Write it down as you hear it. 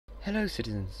Hello,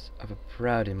 citizens of a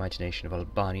proud imagination of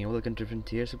Albania. Welcome to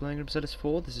Frontiers of BLANKBOOK Episode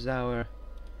 4. This is our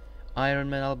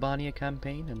Ironman Albania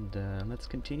campaign, and let's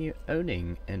continue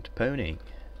owning and poning.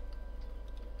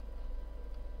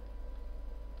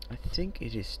 I think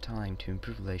it is time to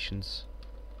improve relations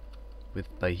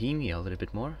with Bohemia a little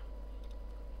bit more.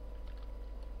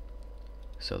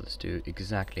 So let's do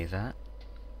exactly that.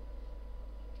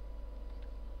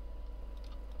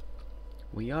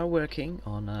 We are working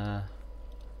on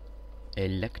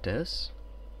electors.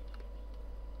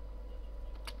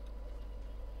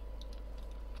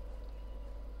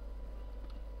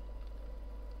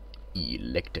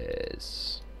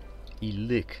 Electors.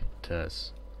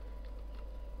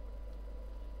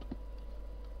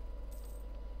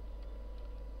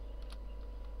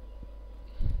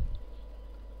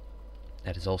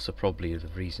 That is also probably the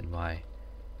reason why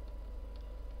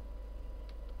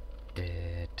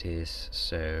it is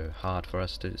so hard for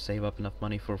us to save up enough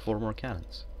money for 4 more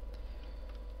cannons.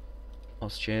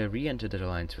 Austria re-entered the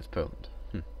alliance with Poland.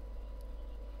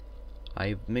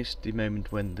 I missed the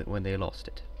moment when they lost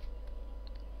it.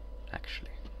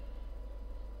 Actually,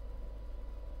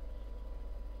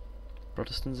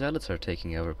 Protestant zealots are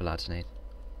taking over Palatinate.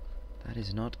 That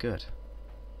is not good.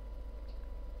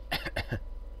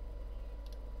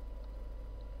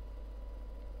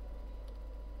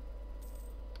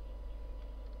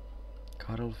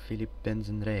 Karl Philipp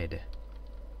Benzenrede.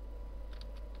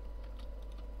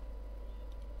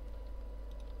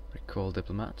 Recall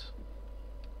diplomat.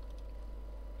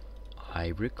 I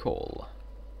recall.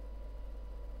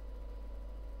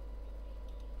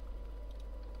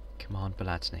 Come on,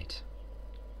 Palatinate.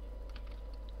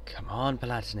 Come on,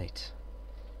 Palatinate.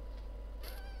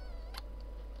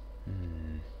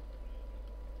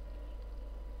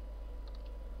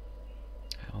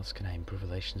 How else can I improve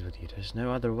relations with you? There's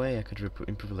no other way I could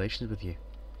improve relations with you.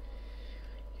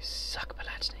 You suck,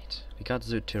 Palatinate. We got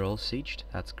Tyrol sieged.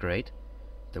 That's great.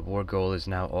 The war goal is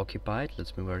now occupied.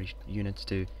 Let's move our units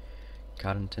to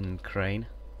Carrington and Crane.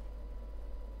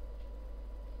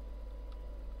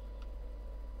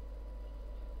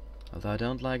 Although I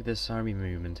don't like this army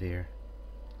movement here.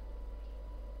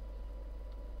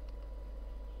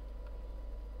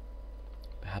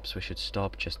 Perhaps we should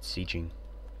stop just sieging.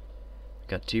 We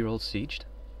got Tyrol sieged.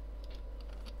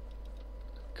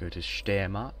 Go to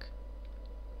Steiermark.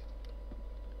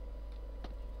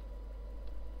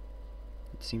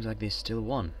 It seems like they still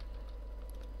won.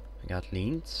 We got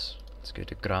Linz. Let's go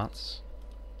to Graz.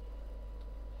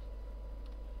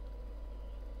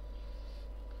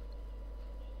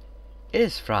 It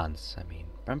is France. I mean,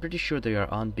 I'm pretty sure they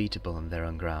are unbeatable on their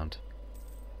own ground.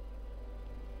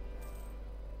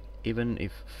 Even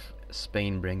if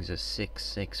Spain brings a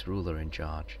 6-6 ruler in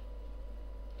charge.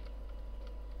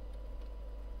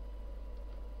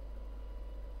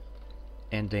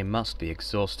 And they must be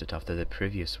exhausted after the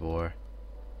previous war.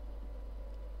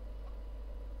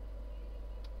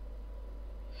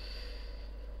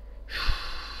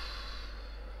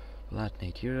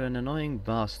 Palatinate, you're an annoying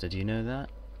bastard, you know that?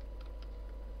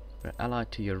 We're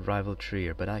allied to your rival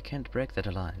Trier, but I can't break that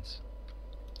alliance.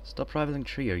 Stop rivaling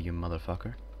Trier, you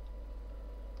motherfucker.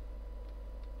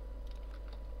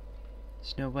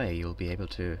 There's no way you'll be able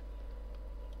to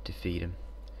defeat him.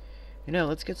 You know,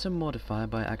 let's get some modify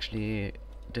by actually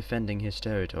defending his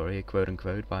territory, quote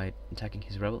unquote, by attacking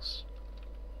his rebels.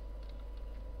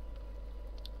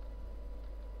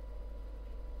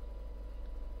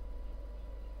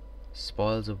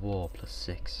 Spoils of war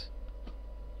 +6.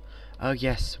 Oh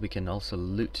yes, we can also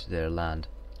loot their land.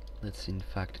 Let's in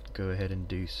fact go ahead and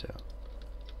do so.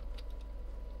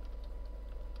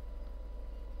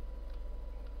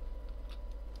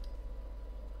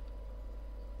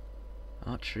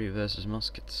 Archery versus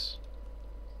muskets.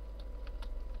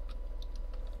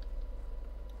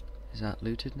 Is that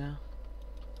looted now?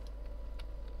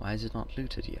 Why is it not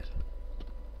looted yet?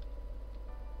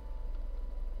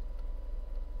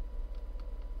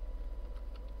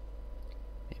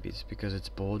 Maybe it's because it's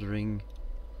bordering...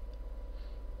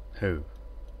 Who?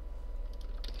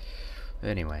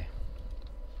 Anyway.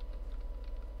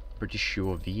 Pretty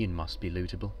sure Wien must be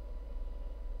lootable.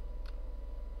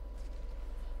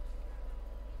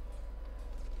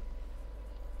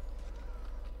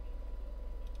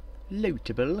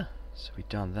 Lootable. So we've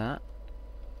done that.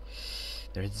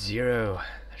 They're at 0.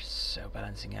 They're so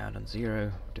balancing out on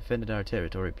 0. Defended our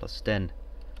territory +10.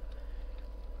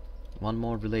 One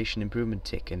more relation improvement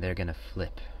tick and they're gonna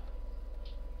flip.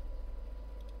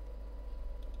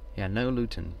 Yeah, no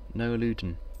looting. No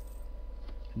looting.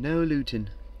 No looting.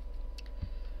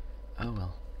 Oh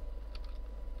well.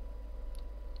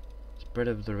 Spread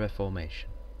of the Reformation.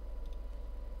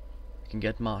 can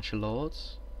get martial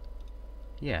lords.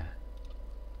 Yeah.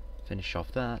 Finish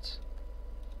off that.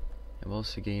 And we'll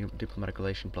also gain diplomatic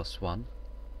relation +1.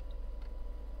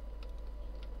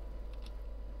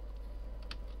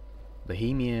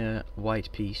 Bohemia white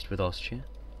peace with Austria.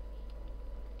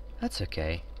 That's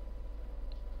okay.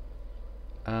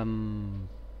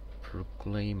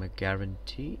 Proclaim a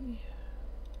guarantee.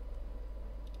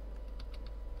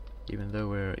 Even though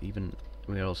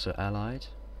we're also allied.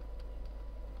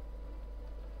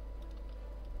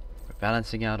 We're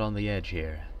balancing out on the edge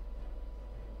here.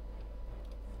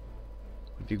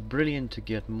 Would be brilliant to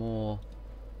get more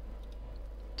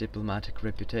diplomatic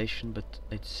reputation, but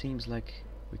it seems like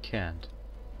we can't.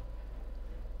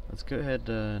 Let's go ahead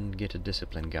and get a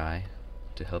discipline guy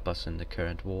to help us in the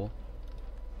current war.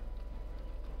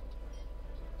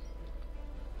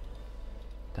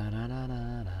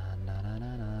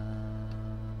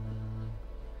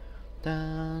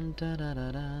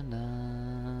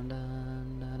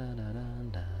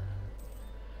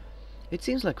 It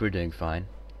seems like we're doing fine.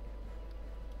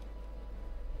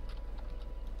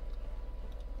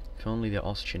 If only the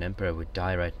Austrian Emperor would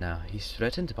die right now. He's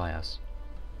threatened by us.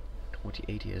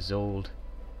 28 years old.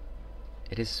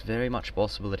 It is very much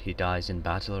possible that he dies in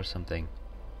battle or something.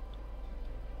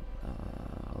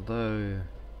 Although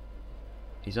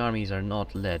his armies are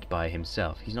not led by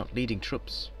himself. He's not leading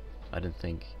troops, I don't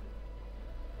think.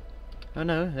 Oh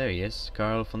no, there he is,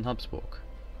 Karl von Habsburg.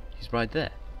 He's right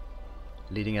there,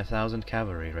 leading 1,000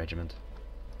 cavalry regiment.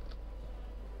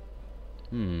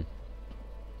 The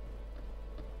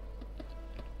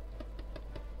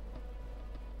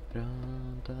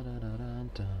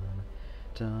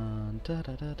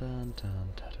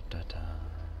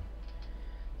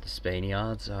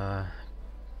Spaniards are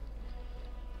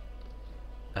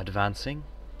advancing.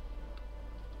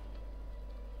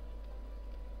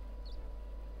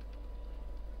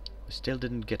 We still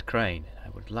didn't get Crane. I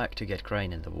would like to get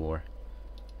Crane in the war.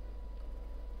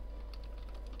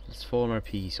 Let's form our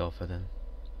peace offer then.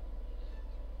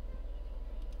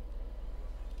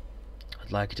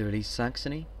 I'd like to release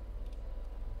Saxony.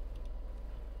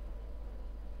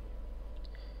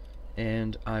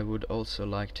 And I would also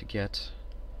like to get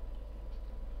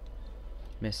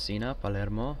Messina,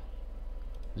 Palermo,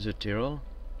 Südtirol,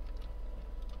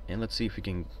 and let's see if we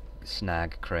can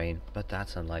snag Crane, but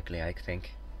that's unlikely, I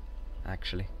think,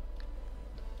 actually.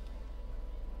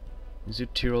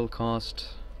 Südtirol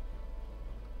cost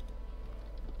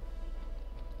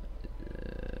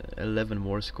 11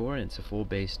 war score, and it's a 4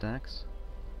 base tax.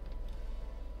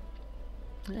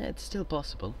 It's still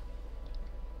possible.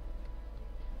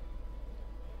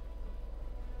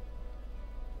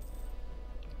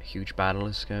 A huge battle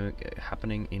is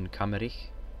happening in Kammerich.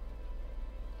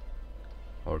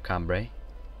 Or Cambrai.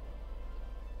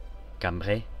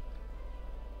 Cambrai.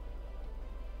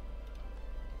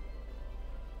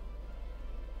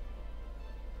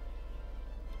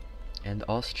 And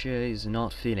Austria is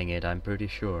not feeling it, I'm pretty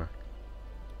sure.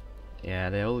 Yeah,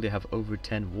 they already have over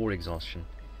 10 war exhaustion.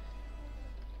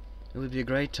 It would be a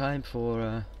great time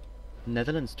for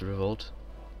Netherlands to revolt.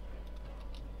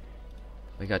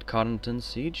 We got Carenton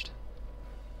sieged.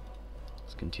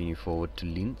 Let's continue forward to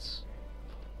Linz.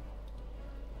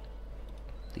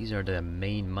 These are the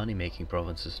main money-making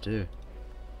provinces too.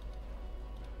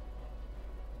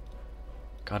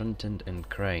 Carenton and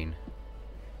Crane.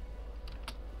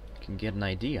 Can get an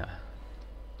idea.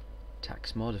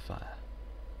 Tax modifier.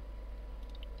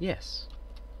 Yes.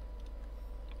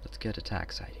 Let's get a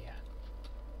tax idea.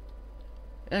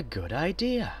 A good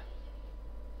idea.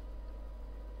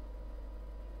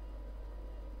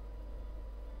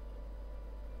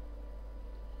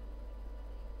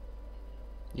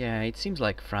 Yeah, it seems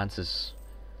like France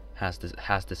has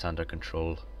this under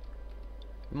control.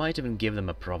 We might even give them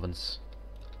a province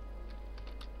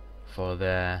for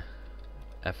their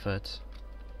effort.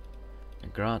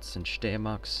 Graz and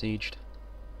Steiermark sieged,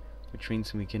 which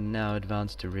means we can now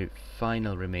advance to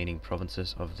final remaining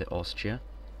provinces of the Austria: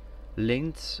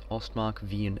 Linz, Ostmark,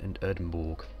 Wien and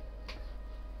Edinburgh.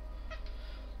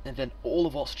 And then all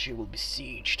of Austria will be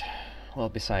sieged. Well,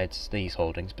 besides these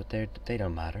holdings, but they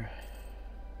don't matter.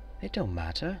 They don't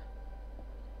matter.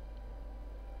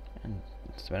 And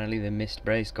apparently they missed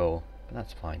Brace goal, but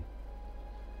that's fine.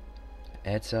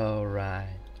 It's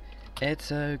alright.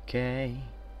 It's okay.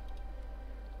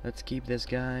 Let's keep this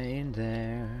guy in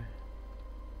there.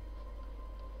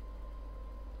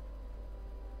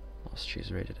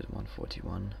 Austria's rated at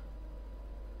 141.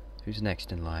 Who's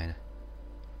next in line?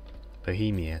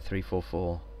 Bohemia,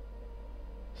 344.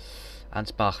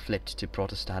 Ansbach flipped to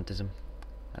Protestantism.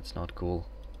 That's not cool.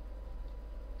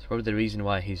 It's probably the reason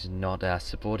why he's not as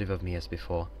supportive of me as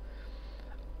before.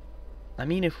 I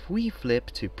mean, if we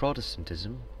flip to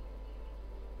Protestantism,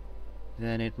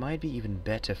 then it might be even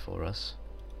better for us,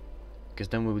 because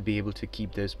then we would be able to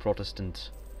keep those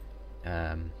Protestant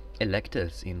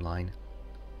electors in line.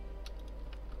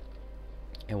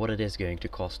 And what it is going to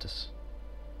cost us.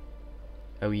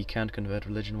 Oh, you can't convert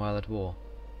religion while at war.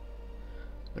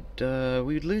 But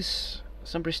we would lose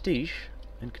some prestige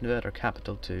and convert our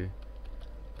capital to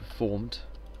Reformed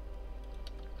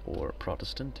or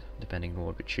Protestant, depending on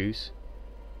what we choose.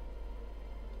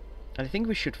 And I think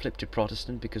we should flip to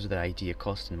Protestant because of the idea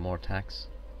cost and more tax.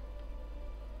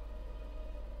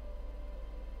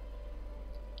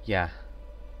 Yeah,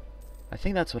 I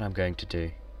think that's what I'm going to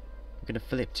do. I'm going to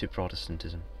flip to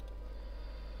Protestantism.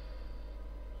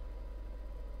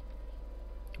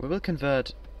 We will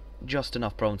convert just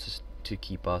enough provinces to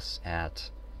keep us at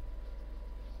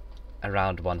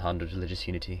around 100 religious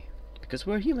unity, because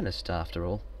we're humanist after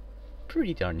all.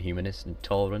 Pretty darn humanist and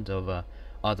tolerant of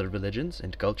other religions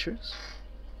and cultures.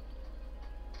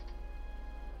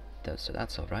 So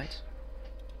that's alright.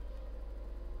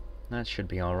 That should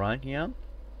be alright, yeah?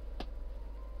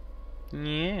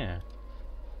 Yeah.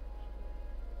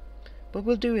 But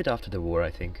we'll do it after the war, I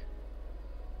think.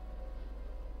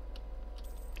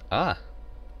 Ah.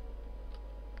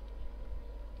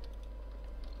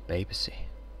 Papacy.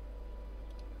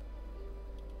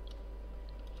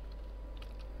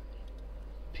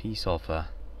 Peace offer.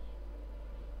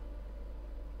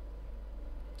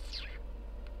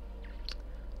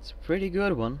 It's a pretty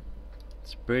good one.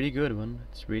 It's a pretty good one.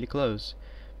 It's really close.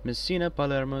 Messina,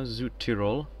 Palermo,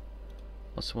 Südtirol.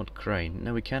 Also want Crane.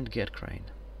 No, we can't get Crane.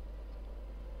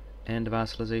 And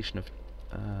vassalization of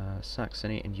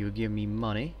Saxony, and you give me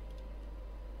money.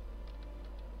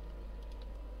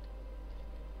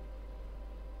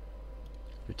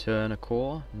 Return a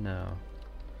core? No.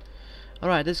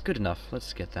 Alright, that's good enough.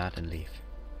 Let's get that and leave.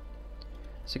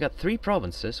 So we got 3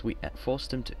 provinces. We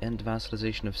forced them to end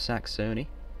vassalization of Saxony,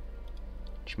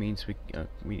 which means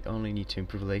we only need to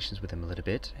improve relations with them a little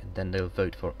bit, and then they'll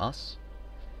vote for us.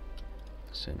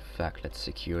 So in fact, let's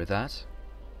secure that.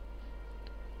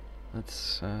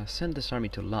 Let's send this army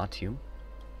to Latium,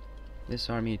 this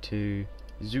army to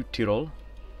Südtirol,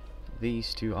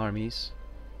 these 2 armies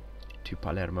to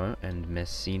Palermo and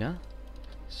Messina.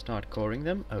 Start coring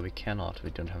them. Oh, we cannot. We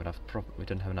don't have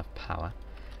enough power.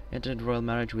 Entered royal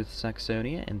marriage with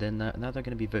Saxonia, and then now they're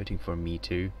going to be voting for me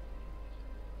too.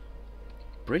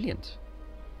 Brilliant.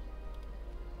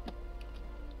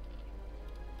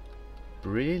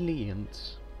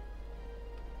 Brilliant.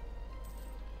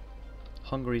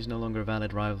 Hungary is no longer a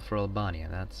valid rival for Albania.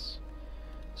 It's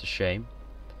a shame.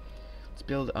 Let's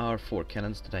build our 4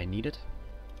 cannons that I needed.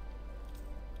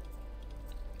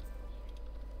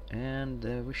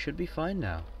 And we should be fine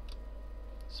now.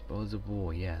 Spoils of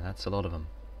war, yeah, that's a lot of them.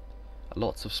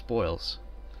 Lots of spoils.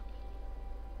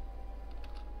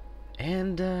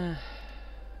 And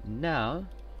now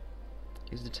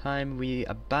is the time we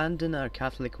abandon our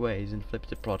Catholic ways and flip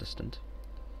to Protestant.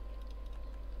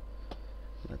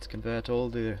 Let's convert all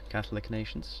the Catholic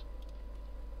nations.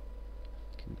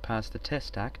 Can pass the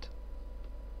Test Act,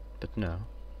 but no.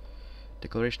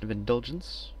 Declaration of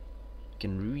Indulgence.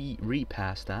 Can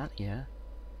repass that, yeah.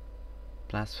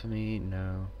 Blasphemy,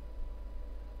 no.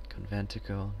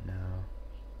 Conventicle, no.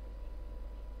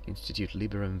 Institute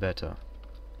Liberum Veto.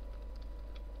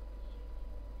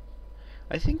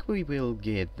 I think we will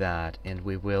get that, and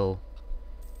we will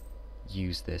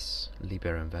use this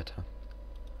Liberum Veto.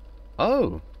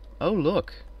 Oh! Oh,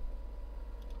 look!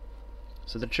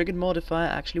 So the triggered modifier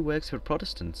actually works for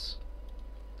Protestants.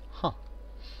 Huh.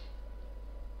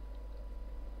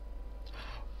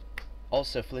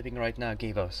 Also, flipping right now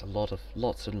gave us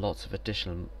lots and lots of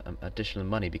additional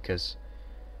money because,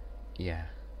 yeah.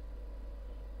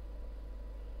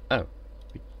 Oh,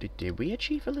 did we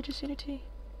achieve religious unity?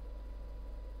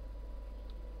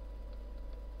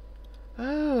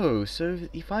 Oh, so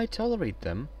if I tolerate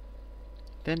them,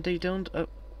 then they don't.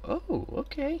 Oh,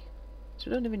 okay. So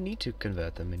I don't even need to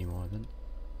convert them anymore then.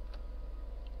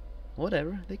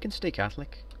 Whatever, they can stay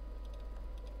Catholic.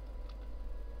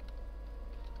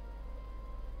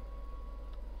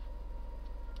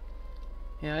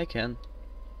 Yeah, I can.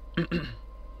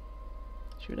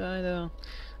 Should I though?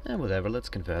 Whatever, let's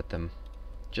convert them.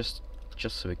 Just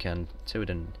so we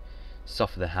don't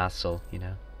suffer the hassle, you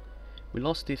know. We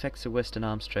lost the effects of Western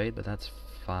arms trade, but that's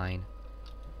fine.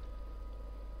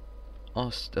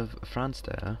 Ost of France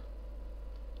there.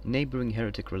 Neighboring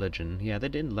heretic religion. Yeah, they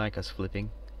didn't like us flipping.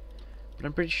 But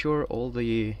I'm pretty sure all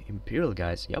the imperial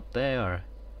guys, yep, they are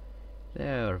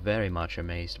very much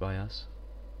amazed by us.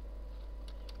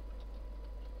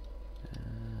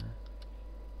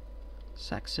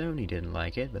 Saxony didn't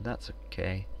like it, but that's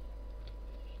okay.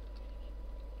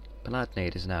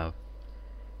 Palatinate is now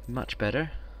much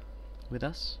better with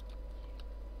us.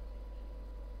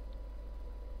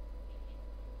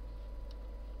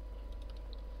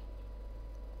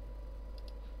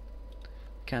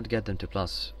 Can't get them to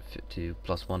plus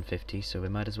 150, so we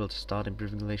might as well start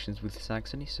improving relations with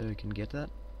Saxony, so we can get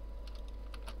that.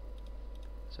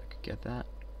 So I could get that.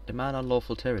 Demand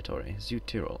unlawful territory.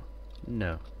 Südtirol.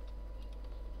 No.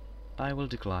 I will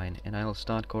decline, and I'll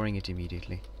start coring it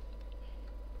immediately.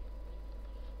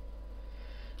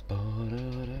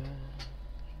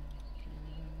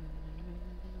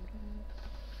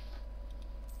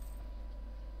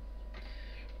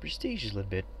 Prestige is a little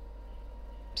bit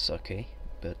sucky,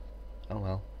 but oh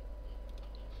well.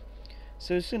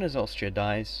 So as soon as Austria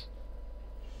dies,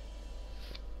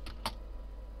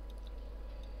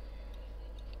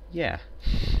 yeah,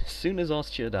 as soon as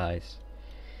Austria dies,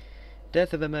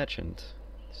 death of a merchant,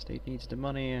 state needs the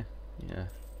money, yeah.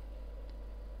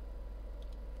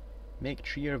 Make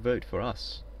Trier vote for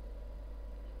us.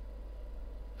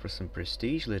 For some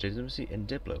prestige, legitimacy, and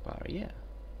diplo power, yeah.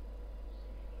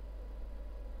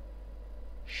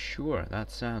 Sure,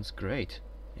 that sounds great.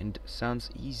 And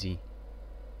sounds easy.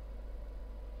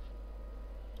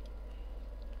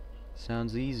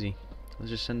 Sounds easy.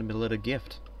 Let's just send him a little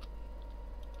gift.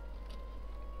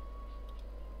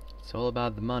 It's all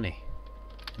about the money.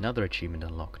 Another achievement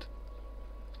unlocked.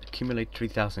 Accumulate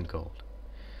 3,000 gold.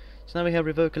 So now we have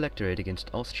revoke electorate against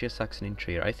Austria, Saxony and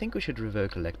Trier. I think we should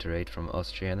revoke electorate from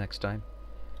Austria next time.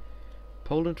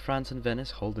 Poland, France and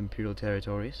Venice hold imperial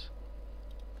territories.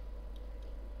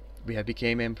 We have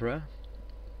became emperor.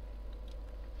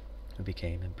 We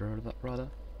became emperor, rather.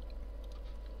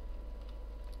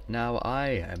 Now I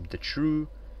am the true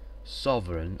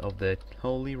sovereign of the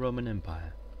Holy Roman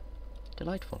Empire.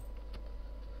 Delightful.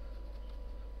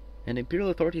 And imperial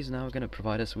authority is now going to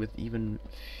provide us with even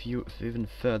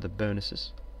further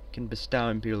bonuses. We can bestow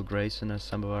imperial grace on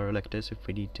some of our electors if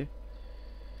we need to.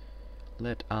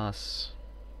 Let us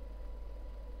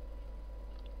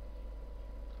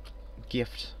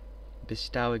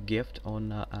bestow a gift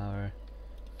on our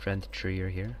friend Trier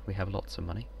here. We have lots of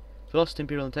money. We lost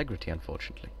imperial integrity,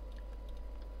 unfortunately.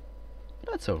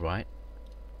 But that's alright.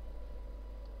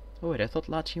 Oh wait, I thought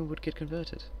Latium would get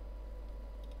converted.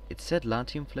 It said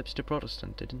Latium flips to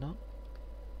Protestant, did it not?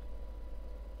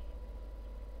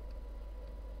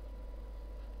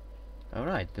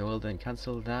 Alright, we'll then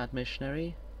cancel that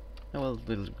missionary. Oh well,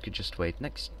 we could just wait.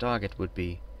 Next target would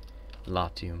be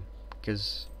Latium,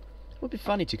 because it would be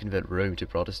funny to convert Rome to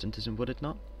Protestantism, would it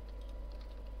not?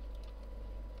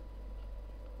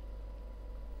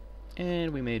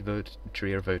 And we made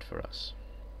Trier vote for us.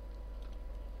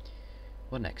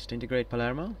 What next? Integrate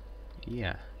Palermo?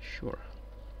 Yeah, sure.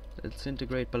 Let's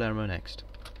integrate Palermo next.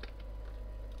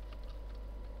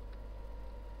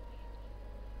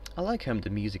 I like how the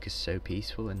music is so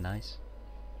peaceful and nice.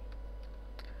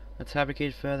 Let's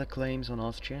fabricate further claims on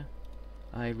Austria.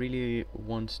 I really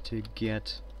want to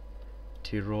get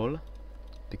Tyrol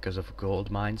because of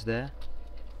gold mines there.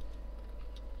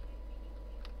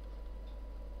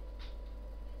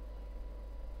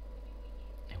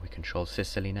 And we control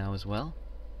Sicily now as well.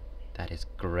 That is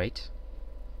great.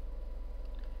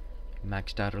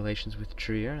 Maxed out relations with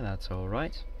Trier, that's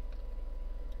alright.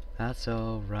 That's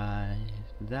alright.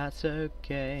 That's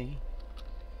okay.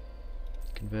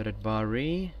 Converted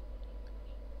Bari.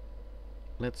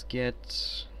 Let's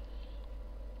get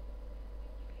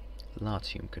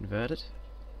Latium converted.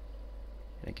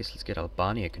 And I guess let's get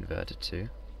Albania converted too.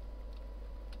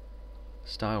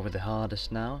 Start with the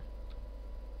hardest now.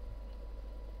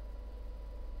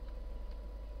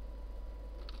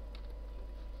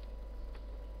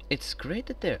 It's great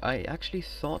that I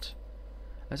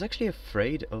was actually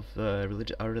afraid of our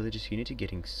religious unity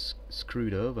getting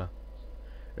screwed over.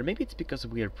 Or maybe it's because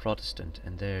we are Protestant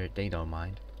and they don't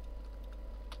mind.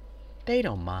 They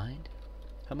don't mind.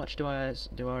 How much do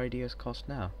our ideas cost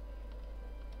now?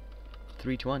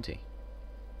 320.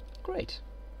 Great.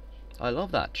 I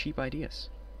love that. Cheap ideas.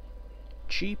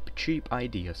 Cheap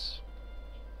ideas.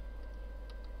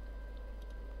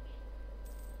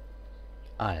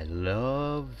 I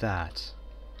love that.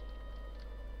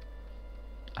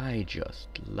 I just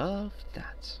love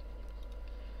that.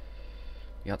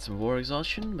 We got some war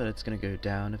exhaustion, but it's gonna go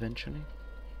down eventually.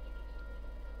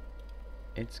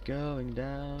 It's going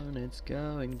down, it's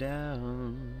going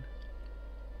down.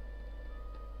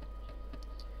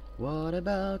 What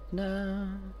about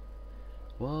now?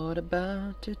 What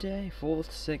about today?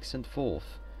 4th, 6th and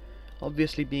 4th.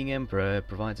 Obviously being emperor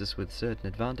provides us with certain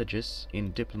advantages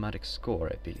in diplomatic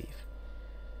score, I believe.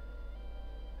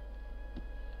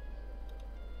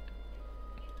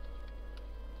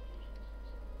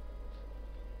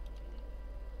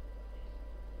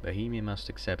 Bohemia must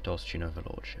accept Austrian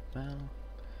overlordship. Well,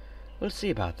 we'll see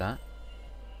about that.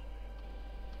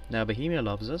 Now, Bohemia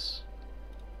loves us.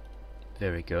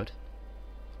 Very good.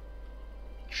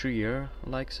 Trier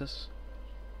likes us.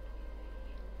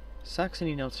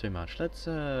 Saxony not so much. Let's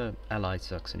ally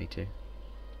Saxony too.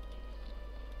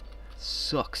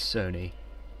 Saxony.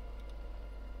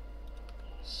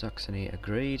 Saxony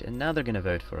agreed, and now they're gonna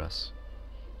vote for us.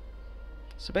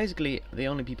 So basically, the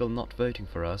only people not voting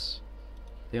for us,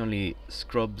 the only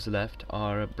scrubs left,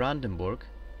 are Brandenburg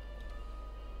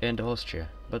and Austria.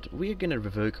 But we're gonna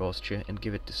revoke Austria and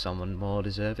give it to someone more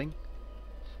deserving.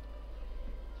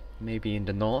 Maybe in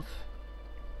the north.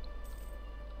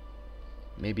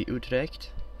 Maybe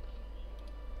Utrecht.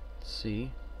 Let's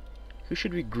see. Who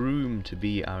should we groom to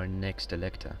be our next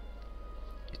elector?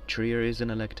 Trier is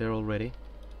an elector already.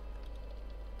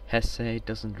 Hesse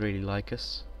doesn't really like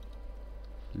us.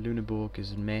 Lüneburg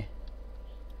is meh.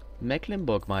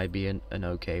 Mecklenburg might be an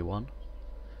okay one.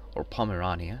 Or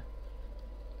Pomerania.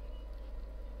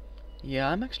 Yeah,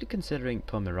 I'm actually considering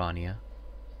Pomerania.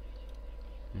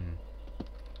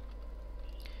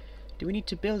 Do we need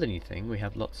to build anything? We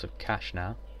have lots of cash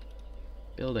now.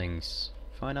 Buildings.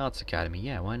 Fine Arts Academy.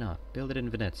 Yeah, why not? Build it in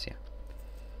Venezia.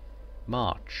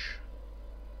 March.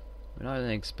 We're not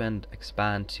going to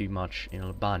expand too much in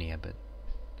Albania, but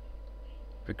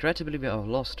regrettably we have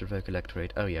lost the Revoke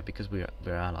Electorate. Oh yeah, because we're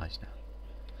allies now.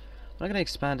 I'm not going to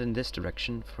expand in this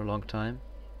direction for a long time.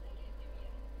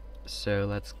 So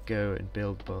let's go and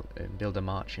build a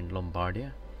march in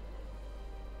Lombardia.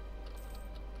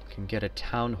 Can get a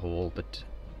town hall, but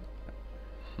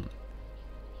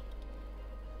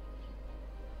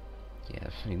yeah,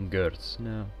 in Gurz,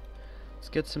 no. Let's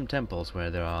get some temples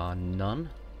where there are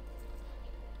none.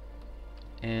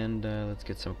 And let's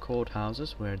get some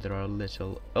courthouses where there are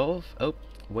little of. Oh,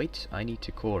 wait, I need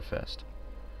to core first.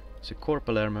 So core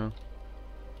Palermo,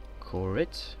 core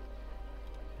it,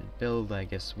 and build, I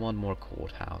guess, one more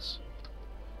courthouse.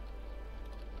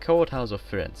 Courthouse of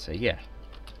Firenze, yeah.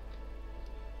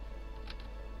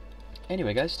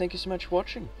 Anyway, guys, thank you so much for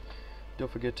watching. Don't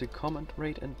forget to comment,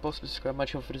 rate, and possibly subscribe my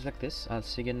channel for videos like this. I'll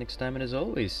see you again next time, and as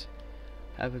always,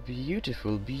 have a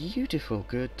beautiful, beautiful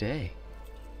good day.